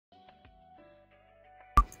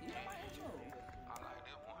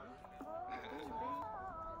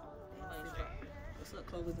What's up,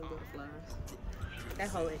 Clovers and Butterflies? That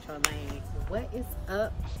whole intro lane. What is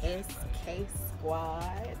up, SK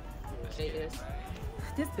Squad? KS.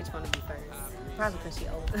 This bitch wanna be first. Probably because she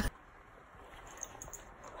old.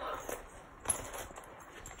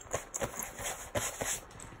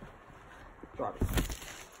 Drop it.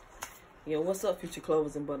 Yo, what's up, future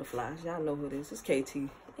Clovers and Butterflies? Y'all know who it is. It's KT,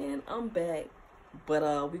 and I'm back. But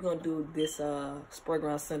we're gonna do this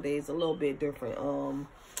Sprayground Sundays a little bit different.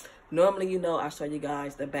 Normally, you know, I show you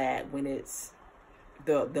guys the bag when it's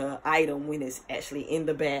the item when it's actually in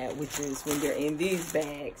the bag, which is when they're in these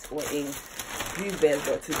bags or in these bags.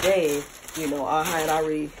 But today, you know, I had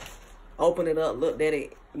already opened it up, looked at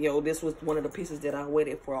it. You know, this was one of the pieces that I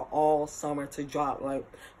waited for all summer to drop. Like,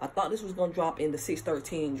 I thought this was gonna drop in the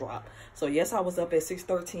 6/13 drop. So yes, I was up at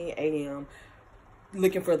 6:13 a.m.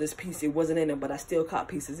 looking for this piece. It wasn't in there, but I still caught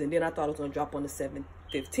pieces. And then I thought it was gonna drop on the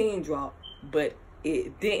 7/15 drop, but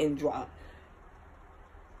it didn't drop.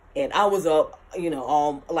 And I was up, you know,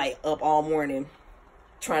 up all morning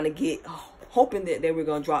trying to get, hoping that they were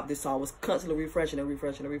going to drop this. So I was constantly refreshing and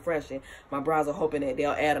refreshing and refreshing my browser, hoping that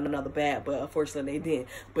they'll add another bag, but unfortunately they didn't.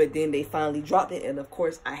 But then they finally dropped it, and of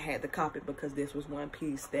course I had to cop it because this was one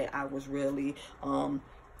piece that I was really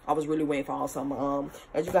waiting for all summer.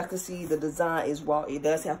 As you guys can see, the design is raw. It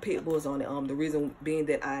does have pit bulls on it. The reason being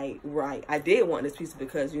that I did want this piece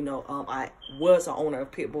because, you know, I was an owner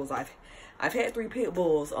of pit bulls. I've had 3 pit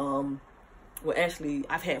bulls. Well, actually,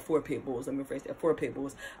 I've had 4 pit bulls. Let me rephrase that. 4 pit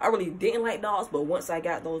bulls. I really didn't like dogs, but once I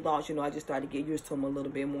got those dogs, you know, I just started to get used to them a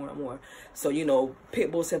little bit more and more. So, you know,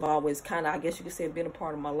 pit bulls have always kind of, I guess you could say, been a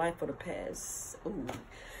part of my life for the past,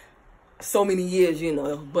 so many years, you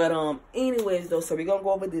know. But anyways though, so we're gonna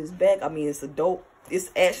go over this bag. I mean, it's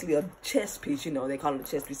it's actually a chest piece, you know. They call it a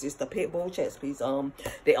chest piece. It's the pit bull chest piece.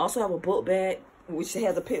 They also have a book bag which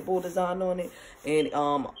has a pit bull design on it, and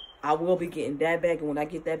I will be getting that bag, and when I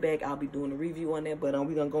get that bag, I'll be doing a review on that. But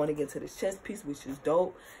we're gonna go in and get to this chest piece, which is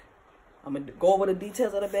dope. I'm gonna go over the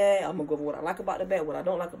details of the bag. I'm gonna go over what I like about the bag, what I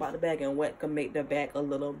don't like about the bag, and what can make the bag a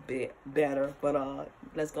little bit better. But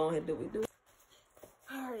let's go ahead and do what we do.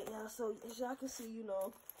 Alright, y'all, so as y'all can see, you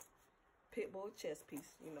know, pit bull chest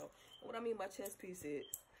piece, you know. What I mean by chest piece is,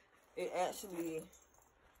 it actually,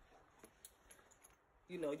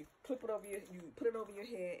 you know, you clip it over you put it over your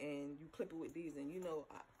head and you clip it with these. And, you know,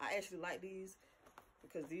 I actually like these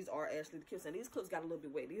because these are actually the clips. And these clips got a little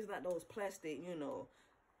bit weight. These are not those plastic, you know,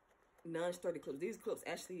 non-sturdy clips. These clips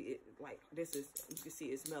actually, this is, you can see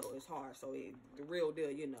it's metal, it's hard. So the real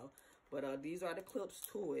deal, you know. But these are the clips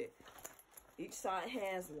to it. Each side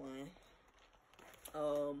has one.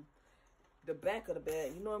 The back of the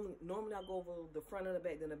bag, you know, normally I go over the front of the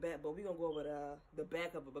bag, then the back, but we're going to go over the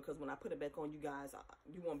back of it because when I put it back on, you guys,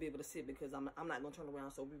 you won't be able to see it because I'm not going to turn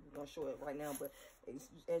around, so we're going to show it right now. But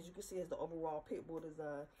as you can see, it's the overall pit bull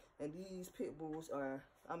design, and these pit bulls are,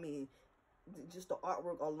 I mean, just the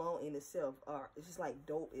artwork alone in itself, it's just like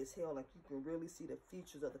dope as hell. Like, you can really see the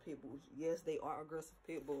features of the pit bulls. Yes, they are aggressive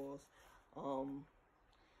pit bulls.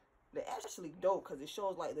 They're actually dope because it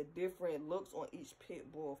shows like the different looks on each pit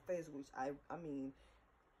bull face, which I mean,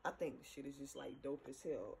 I think the shit is just like dope as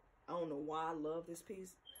hell. I don't know why I love this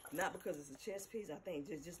piece. Not because it's a chest piece. I think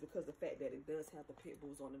just because the fact that it does have the pit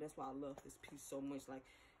bulls on it. That's why I love this piece so much. Like,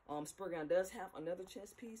 Sprayground does have another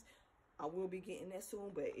chest piece. I will be getting that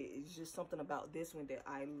soon, but it's just something about this one that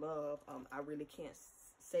I love. I really can't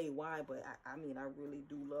say why, but I mean, I really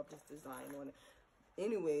do love this design on it.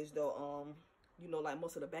 Anyways, though, you know, like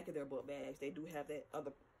most of the back of their book bags, they do have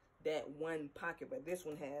that one pocket, but this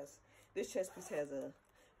chest piece has a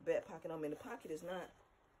back pocket. I mean, the pocket is not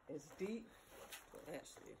as deep, but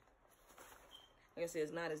actually, like I said,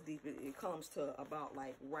 it's not as deep. It comes to about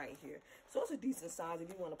like right here, so it's a decent size if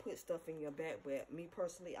you want to put stuff in your back. But me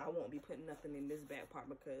personally, I won't be putting nothing in this back part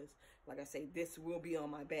because, like I say, this will be on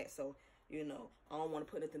my back. So, you know, I don't want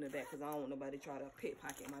to put nothing in the back because I don't want nobody to try to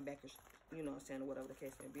pickpocket my back, or, you know what I'm saying, or whatever the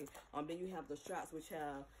case may be. Then you have the straps, which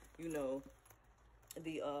have, you know,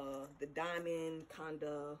 the diamond kind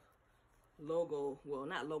of logo, well,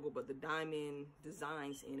 not logo, but the diamond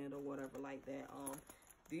designs in it or whatever like that.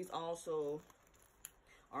 These also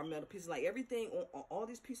are metal pieces. Like, everything on all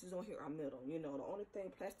these pieces on here are metal. You know, the only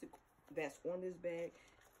thing plastic that's on this bag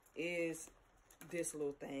is this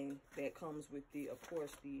little thing that comes with the, of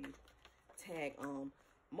course, the tag.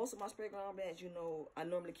 Most of my Sprayground bags, you know, I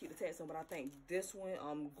normally keep the tags on, but I think this one,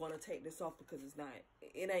 I'm gonna take this off because it's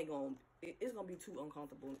gonna be too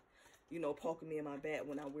uncomfortable, you know, poking me in my bag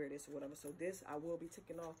when I wear this or whatever. So this I will be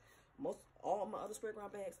taking off. All my other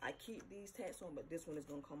Sprayground bags, I keep these tags on, but this one is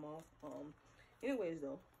gonna come off. Anyways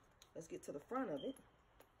though, let's get to the front of it.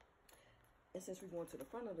 And since we're going to the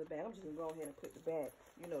front of the bag, I'm just going to go ahead and put the bag,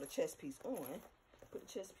 you know, the chest piece on. Put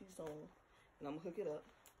the chest piece on. And I'm going to hook it up,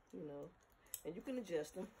 you know. And you can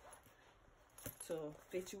adjust them to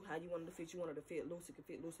fit you how you want it to fit. You want it to fit loose, it can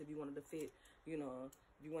fit loose. If you want it to fit, you know,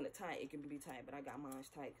 if you want it tight, it can be tight. But I got mine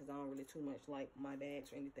tight because I don't really too much like my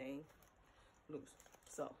bags or anything loose.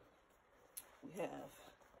 So, we have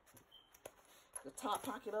the top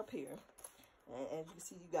pocket up here. And as you can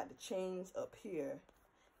see, you got the chains up here.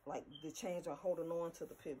 Like, the chains are holding on to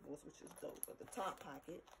the pit bulls, which is dope. But the top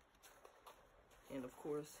pocket, and of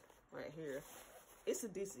course, right here, it's a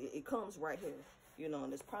decent, it comes right here, you know,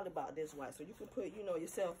 and it's probably about this wide. So you can put, you know, your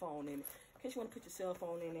cell phone in it. In case you want to put your cell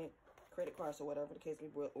phone in it, credit cards or whatever the case may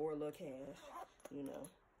be, or a little cash, you know.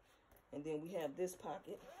 And then we have this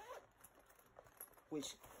pocket,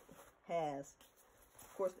 which has,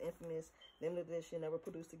 of course, the infamous limited edition, never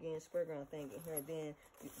produced again, Sprayground thing in here. And then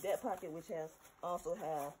that pocket, which has also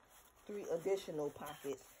have 3 additional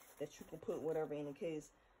pockets that you can put whatever in case,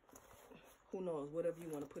 who knows, whatever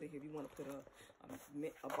you want to put in here. If you want to put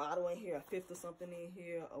a bottle in here, a fifth or something in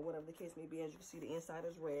here, or whatever the case may be. As you can see, the inside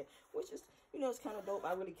is red, which is, you know, it's kind of dope.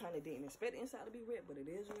 I really kind of didn't expect the inside to be red, but it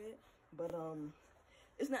is red. But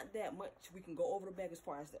it's not that much. We can go over the bag as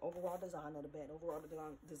far as the overall design of the bag. The overall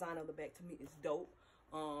design of the bag to me is dope.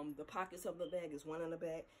 The pockets of the bag is 1 in the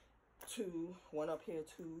back, 2, 1 up here,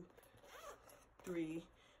 2, 3,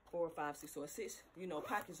 4, 5, 6. So it's 6, you know,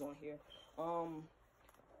 pockets on here.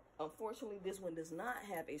 Unfortunately, this one does not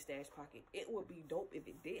have a stash pocket. It would be dope if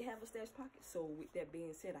it did have a stash pocket. So with that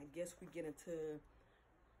being said, I guess we get into,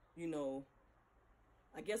 you know,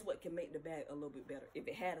 I guess what can make the bag a little bit better. If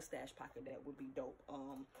it had a stash pocket, that would be dope.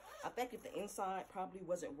 I think if the inside probably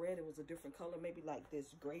wasn't red, it was a different color, maybe like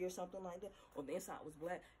this gray or something like that, or the inside was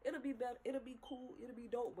black, it'll be better, it'll be cool, it'll be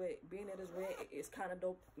dope. But being that it's red, it's kind of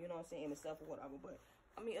dope, you know what I'm saying, in itself or whatever. But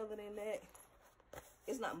I mean, other than that,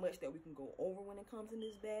 it's not much that we can go over when it comes in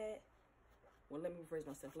this bag. Well, let me rephrase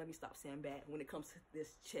myself. Let me stop saying bag when it comes to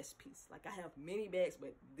this chest piece. Like, I have many bags,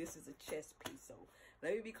 but this is a chest piece. So,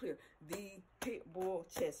 let me be clear. The Pitbull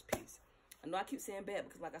chest piece. I know I keep saying bag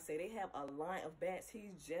because, like I say, they have a line of bags.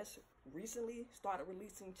 He just recently started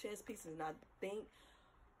releasing chest pieces, and I think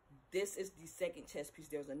this is the second chest piece.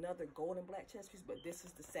 There's another gold and black chest piece, but this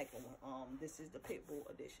is the second one. This is the Pitbull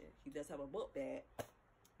edition. He does have a book bag.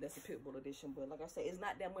 That's the Pitbull edition. But, like I say, it's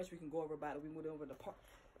not that much we can go over about it. We went over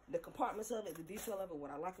the compartments of it, the detail of it, what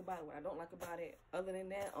I like about it, what I don't like about it. Other than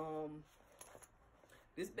that,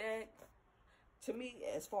 this bag, to me,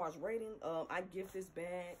 as far as rating, I give this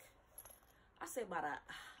bag, I say about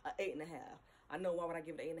a 8.5. I know why would I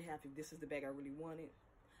give it an 8.5 if this is the bag I really wanted.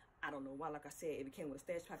 I don't know why. Like I said, if it came with a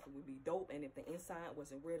stash pocket, it would be dope. And if the inside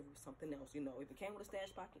wasn't red, it was something else. You know, if it came with a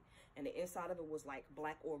stash pocket and the inside of it was like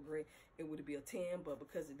black or gray, it would be a 10. But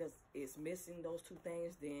because it's missing those 2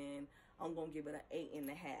 things, then I'm gonna give it an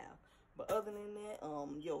 8.5. But other than that,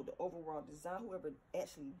 yo, the overall design, whoever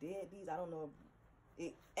actually did these, I don't know if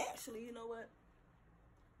it actually, you know what?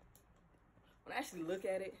 When I actually look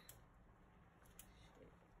at it,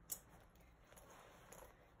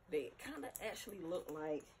 they kind of actually look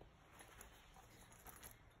like,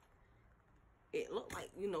 it looked like,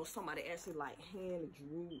 you know, somebody actually like hand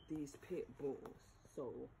drew these pit bulls.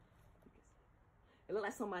 So it looked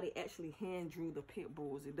like somebody actually hand drew the pit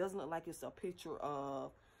bulls. It doesn't look like it's a picture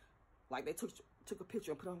of, like they took a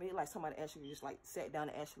picture and put on it. Like somebody actually just like sat down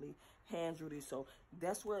and actually hand drew these. So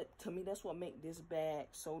that's what, to me, that's what make this bag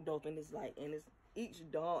so dope. And it's like, and it's,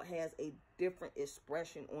 each dog has a different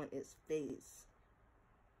expression on its face.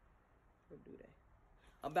 Or do they?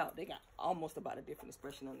 They got almost about a different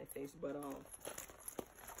expression on their face. But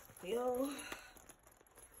yo,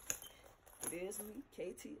 it is me,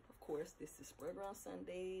 KT. Of course, this is Sprayground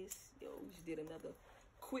Sundays. Yo, we just did another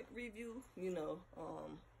quick review. You know,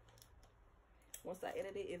 once I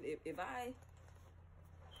edit it,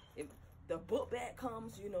 if the book bag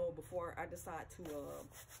comes, you know, before I decide to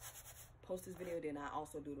post this video, then I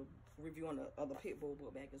also do the review on the other Pitbull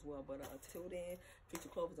book bag as well. But till then, future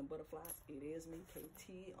clovers and butterflies, it is me, KT.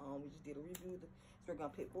 We just did a review of the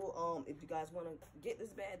Sprayground Pitbull. If you guys want to get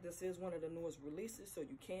this bag, this is one of the newest releases, so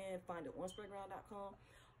you can find it on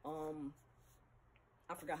Sprayground.com.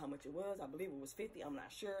 I forgot how much it was. I believe it was 50. I'm not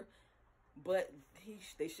sure. But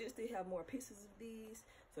they should still have more pieces of these.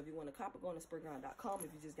 So if you want to copy, go on to Sprayground.com.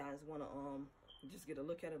 If you just guys want to just get a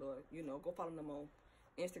look at it, or, you know, go follow them on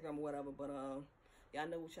Instagram or whatever. But y'all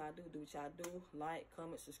know what y'all do what y'all do. Like,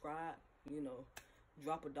 comment, subscribe, you know,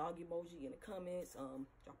 drop a dog emoji in the comments,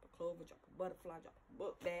 drop a clover, drop a butterfly, drop a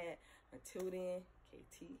book bag. Until then,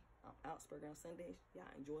 KT, I'm out. Sprayground Sundays. Y'all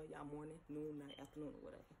enjoy y'all morning, noon, night, afternoon, or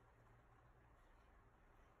whatever.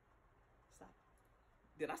 Stop.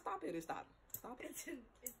 Did I stop it or stop? Stop it. It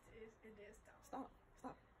did stop. Stop.